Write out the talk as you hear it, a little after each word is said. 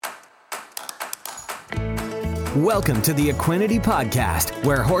Welcome to the Equinety Podcast,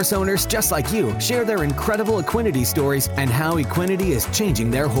 where horse owners just like you share their incredible Equinety stories and how Equinety is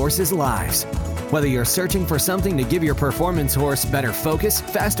changing their horses' lives. Whether you're searching for something to give your performance horse better focus,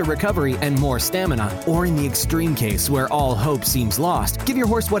 faster recovery, and more stamina, or in the extreme case where all hope seems lost, give your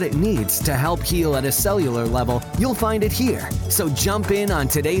horse what it needs to help heal at a cellular level, you'll find it here. So jump in on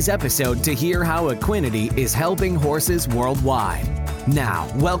today's episode to hear how Equinety is helping horses worldwide.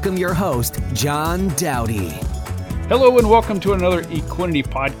 Now, welcome your host, John Dowdy. Hello and welcome to another Equinety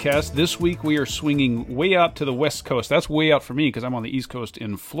Podcast. This week we are swinging way out to the West Coast. That's way out for me because I'm on the East Coast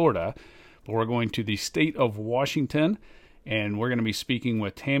in Florida. But we're going to the state of Washington, and we're going to be speaking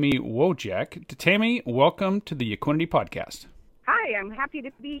with Tami Wojcek. Tami, welcome to the Equinety Podcast. Hi, I'm happy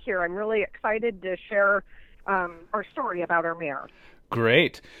to be here. I'm really excited to share our story about our mare.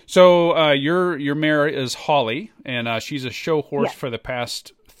 Great. So your mare is Holly, and she's a show horse for the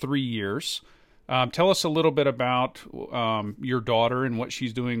past 3 years. Tell us a little bit about your daughter and what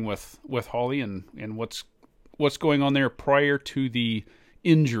she's doing with Holly and what's going on there prior to the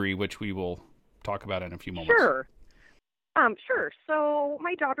injury, which we will talk about in a few moments. Sure. So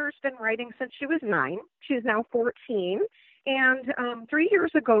my daughter's been riding since she was 9. She's now 14. And 3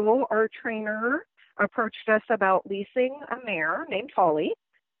 years ago, our trainer approached us about leasing a mare named Holly,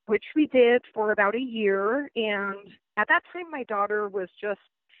 which we did for about a year. And at that time, my daughter was just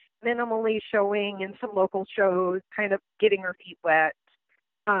minimally showing in some local shows, kind of getting her feet wet.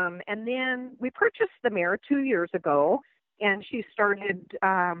 And then we purchased the mare 2 years ago, and she started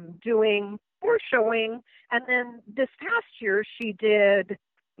doing more showing. And then this past year, she did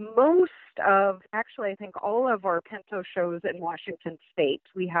most of, actually, I think all of our Pinto shows in Washington State.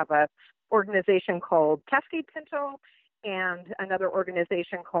 We have a organization called Cascade Pinto and another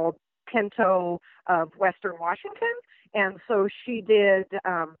organization called Pinto of Western Washington. And so she did,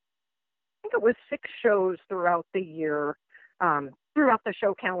 I think it was 6 shows throughout the year, throughout the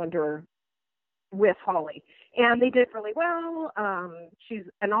show calendar with Holly. And they did really well. She's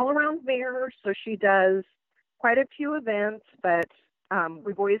an all-around mare, so she does quite a few events, but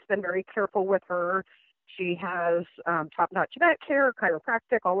we've always been very careful with her. She has top-notch vet care,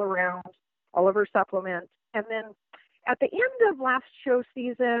 chiropractic all around, all of her supplements. And then at the end of last show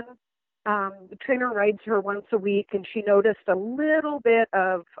season, the trainer rides her once a week, and she noticed a little bit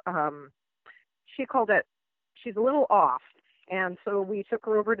of, she called it, she's a little off. And so we took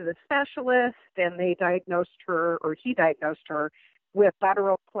her over to the specialist, and they diagnosed her, or he diagnosed her, with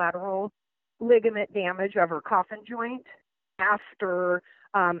lateral collateral ligament damage of her coffin joint after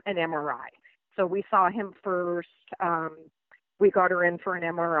an MRI. So we saw him first. We got her in for an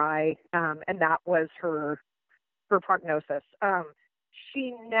MRI, and that was her prognosis. Her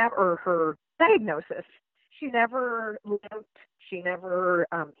diagnosis. She never limped. She never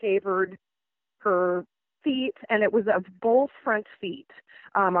favored her feet, and it was of both front feet.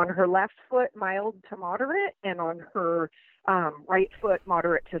 On her left foot, mild to moderate, and on her right foot,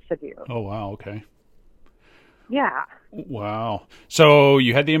 moderate to severe. Oh, wow. Okay. Yeah. Wow. So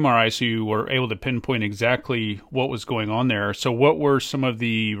you had the MRI, so you were able to pinpoint exactly what was going on there. So what were some of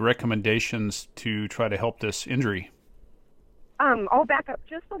the recommendations to try to help this injury? I'll back up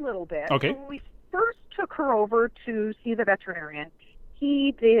just a little bit. Okay. So when we first took her over to see the veterinarian,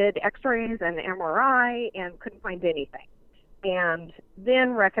 he did x-rays and MRI and couldn't find anything. And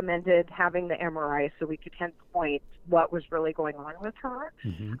then recommended having the MRI so we could pinpoint what was really going on with her.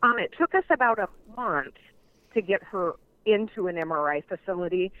 Mm-hmm. It took us about a month to get her into an MRI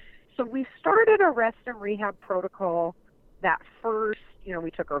facility. So we started a rest and rehab protocol that first,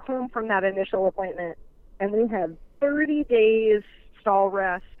 we took her home from that initial appointment, and we had 30 days stall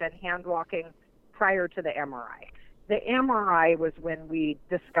rest and hand walking prior to the MRI. The MRI was when we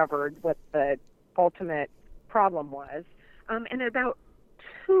discovered what the ultimate problem was. And about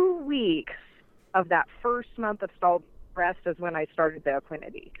 2 weeks of that first month of stall rest is when I started the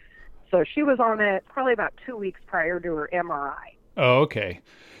Equinety. So she was on it probably about 2 weeks prior to her MRI. Oh, okay.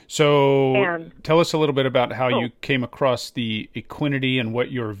 So tell us a little bit about how you came across the Equinety and what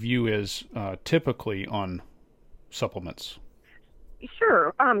your view is typically on supplements.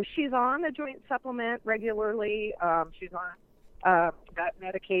 Sure. She's on a joint supplement regularly. She's on gut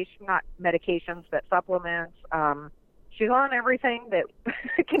medication, not medications, but supplements. She's on everything that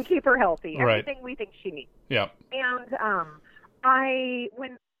can keep her healthy, everything we think she needs. Yeah. And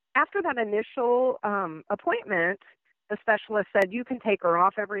after that initial appointment, the specialist said, you can take her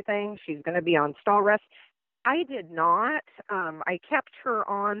off everything. She's going to be on stall rest. I did not. I kept her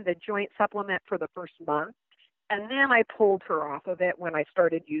on the joint supplement for the first month. And then I pulled her off of it when I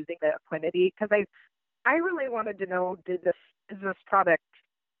started using the Equinety because I really wanted to know, is this product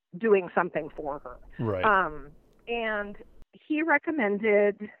doing something for her? Right. And he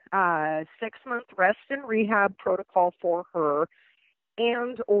recommended 6-month rest and rehab protocol for her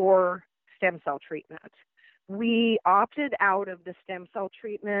and or stem cell treatment. We opted out of the stem cell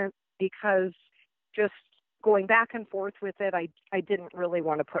treatment because just going back and forth with it, I didn't really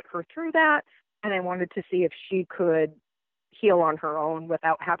want to put her through that, and I wanted to see if she could heal on her own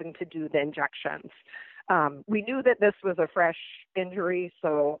without having to do the injections. We knew that this was a fresh injury,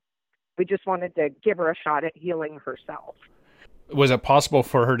 so we just wanted to give her a shot at healing herself. Was it possible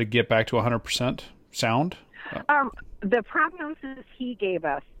for her to get back to 100% sound? The prognosis he gave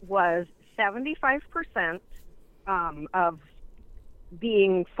us was 75% of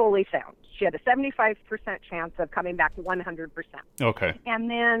being fully sound. She had a 75% chance of coming back to 100%. Okay. And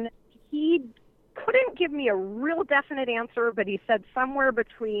then he couldn't give me a real definite answer, but he said somewhere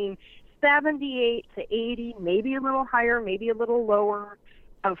between 78 to 80, maybe a little higher, maybe a little lower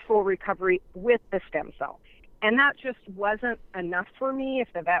of full recovery with the stem cell. And that just wasn't enough for me.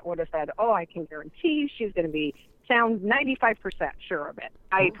 If the vet would have said, oh, I can guarantee she's going to be sound 95% sure of it,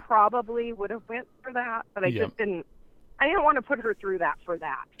 I probably would have went for that, but I didn't want to put her through that for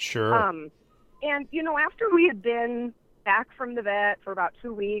that. Sure. And, after we had been back from the vet for about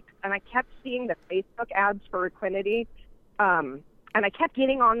 2 weeks, and I kept seeing the Facebook ads for Equinety, and I kept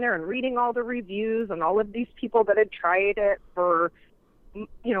getting on there and reading all the reviews and all of these people that had tried it for,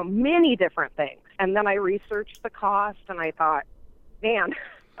 many different things. And then I researched the cost, and I thought, man,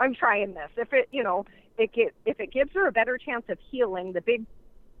 I'm trying this. If it gives her a better chance of healing, the big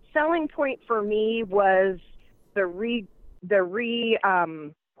selling point for me was the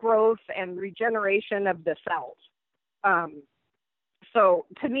growth and regeneration of the cells. So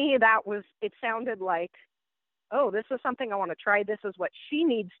to me, it sounded like, oh, this is something I want to try. This is what she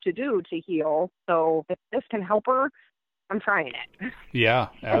needs to do to heal. So if this can help her, I'm trying it. Yeah,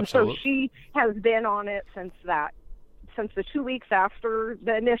 absolutely. And so she has been on it since the 2 weeks after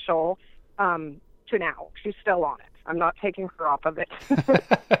the initial to now. She's still on it. I'm not taking her off of it.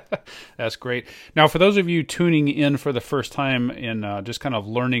 That's great. Now, for those of you tuning in for the first time and just kind of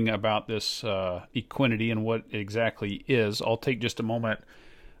learning about this Equinety and what it exactly is, I'll take just a moment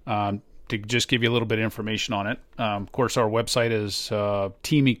to just give you a little bit of information on it. Of course, our website is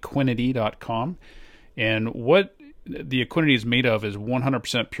teamequinety.com. And what the Equinety is made of is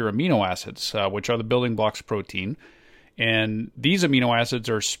 100% pure amino acids, which are the building blocks of protein. And these amino acids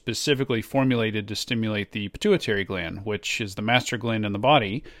are specifically formulated to stimulate the pituitary gland, which is the master gland in the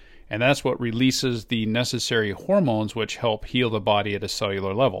body. And that's what releases the necessary hormones which help heal the body at a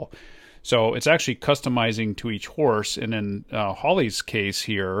cellular level. So it's actually customizing to each horse. And in Holly's case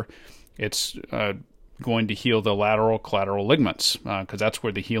here, it's going to heal the lateral collateral ligaments because that's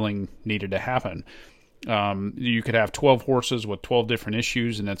where the healing needed to happen. You could have 12 horses with 12 different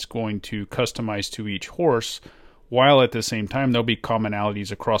issues, and it's going to customize to each horse, while at the same time there'll be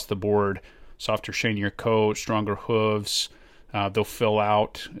commonalities across the board: softer, shinier coat, stronger hooves. They'll fill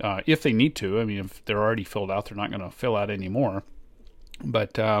out if they need to. I mean, if they're already filled out, they're not going to fill out anymore.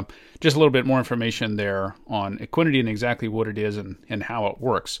 But just a little bit more information there on Equinety and exactly what it is and how it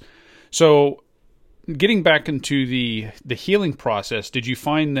works. So getting back into the healing process, did you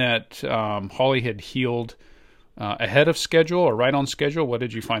find that Holly had healed ahead of schedule or right on schedule? What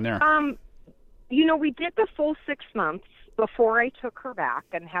did you find there? We did the full 6 months before I took her back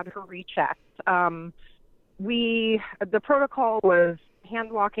and had her rechecked. The protocol was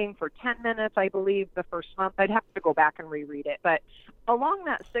hand walking for 10 minutes, I believe, the first month. I'd have to go back and reread it. But along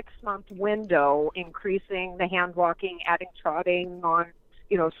that 6-month window, increasing the hand walking, adding trotting on,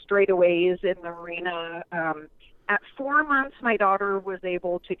 straightaways in the arena. At 4 months, my daughter was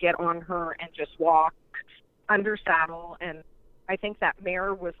able to get on her and just walk under saddle. And I think that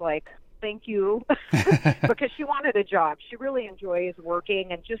mare was like, thank you, because she wanted a job. She really enjoys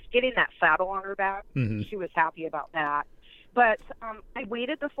working and just getting that saddle on her back. Mm-hmm. She was happy about that. But I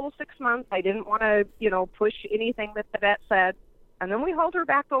waited the full 6 months. I didn't want to, push anything that the vet said. And then we hauled her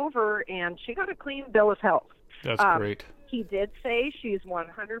back over, and she got a clean bill of health. That's great. He did say she's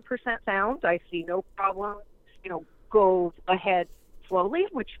 100% sound. I see no problem. Go ahead slowly,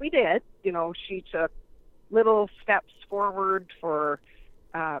 which we did. She took little steps forward for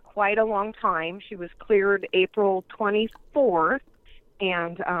quite a long time. She was cleared April 24th,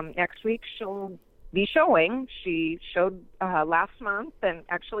 and next week she'll be showing. She showed last month and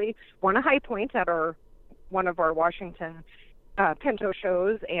actually won a high point at one of our Washington Pinto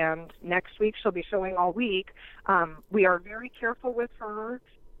shows, and next week she'll be showing all week. We are very careful with her,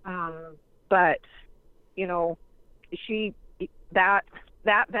 but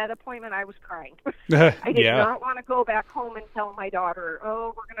that vet appointment, I was crying. I did not want to go back home and tell my daughter,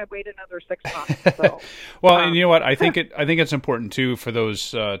 "Oh, we're going to wait another 6 months." So, well, and you know what? I think it's important too for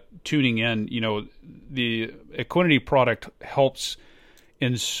those tuning in. You know, the Equinety product helps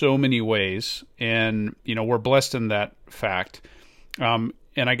in so many ways, and you know, we're blessed in that fact.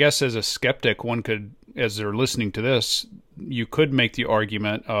 And I guess as a skeptic, one could, as they're listening to this, you could make the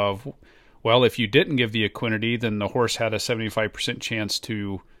argument of, well, if you didn't give the Equinety, then the horse had a 75% chance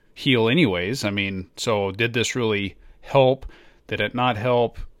to heal anyways. I mean, so did this really help? Did it not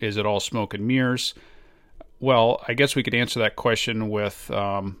help? Is it all smoke and mirrors? Well, I guess we could answer that question with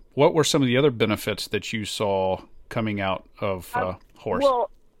what were some of the other benefits that you saw coming out of horse? Well,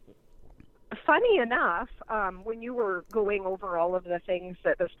 funny enough, when you were going over all of the things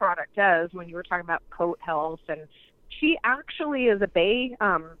that this product does, when you were talking about coat health, and she actually is a bay,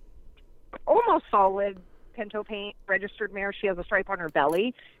 almost solid pinto paint registered mare. She has a stripe on her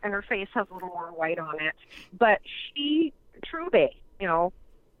belly, and her face has a little more white on it. But she, true bay, you know,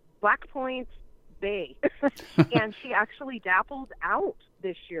 black points, bay. And she actually dappled out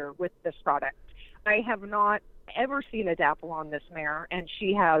this year with this product. I have not ever seen a dapple on this mare, and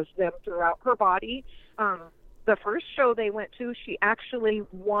she has them throughout her body. The first show they went to, she actually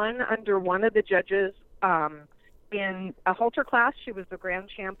won under one of the judges in a halter class. She was the grand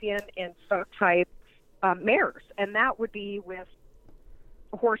champion in stock type mares, and that would be with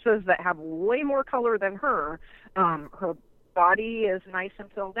horses that have way more color than her. Her body is nice and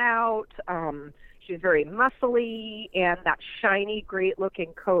filled out. She's very muscly, and that shiny,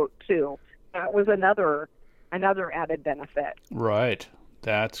 great-looking coat too. That was another added benefit. Right.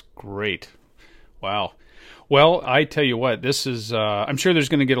 That's great. Wow. Well, I tell you what, this is, I'm sure there's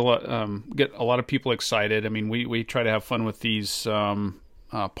going to get a lot of people excited. I mean, we try to have fun with these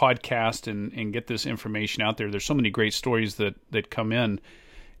podcasts and get this information out there. There's so many great stories that come in.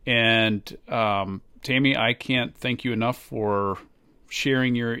 And Tami, I can't thank you enough for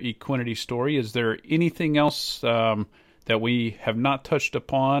sharing your Equinety story. Is there anything else that we have not touched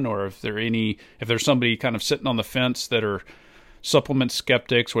upon, or if there's somebody kind of sitting on the fence that are supplement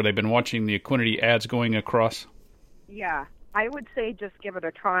skeptics where they've been watching the Equinety ads going across? Yeah, I would say just give it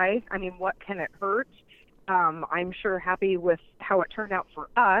a try. I mean, what can it hurt? I'm sure happy with how it turned out for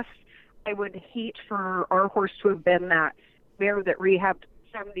us. I would hate for our horse to have been that mare that rehabbed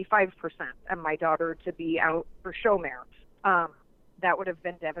 75% and my daughter to be out for show mare. That would have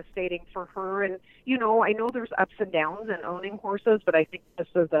been devastating for her. And, you know, I know there's ups and downs in owning horses, but I think this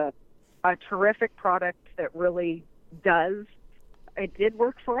is a terrific product that really does. It did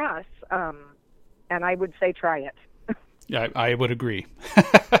work for us, and I would say try it. Yeah, I would agree.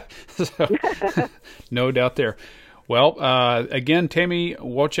 So, no doubt there. Well, again, Tami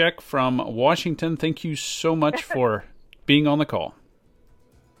Wojcek from Washington, thank you so much for being on the call.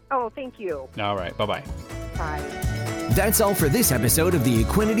 Oh, thank you. All right. Bye-bye. Bye. That's all for this episode of the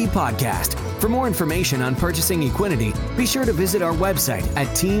Equinety Podcast. For more information on purchasing Equinety, be sure to visit our website at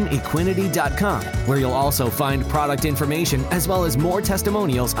teamequinety.com, where you'll also find product information as well as more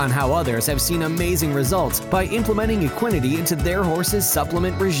testimonials on how others have seen amazing results by implementing Equinety into their horse's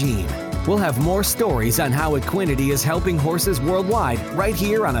supplement regime. We'll have more stories on how Equinety is helping horses worldwide right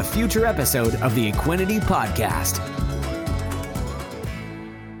here on a future episode of the Equinety Podcast.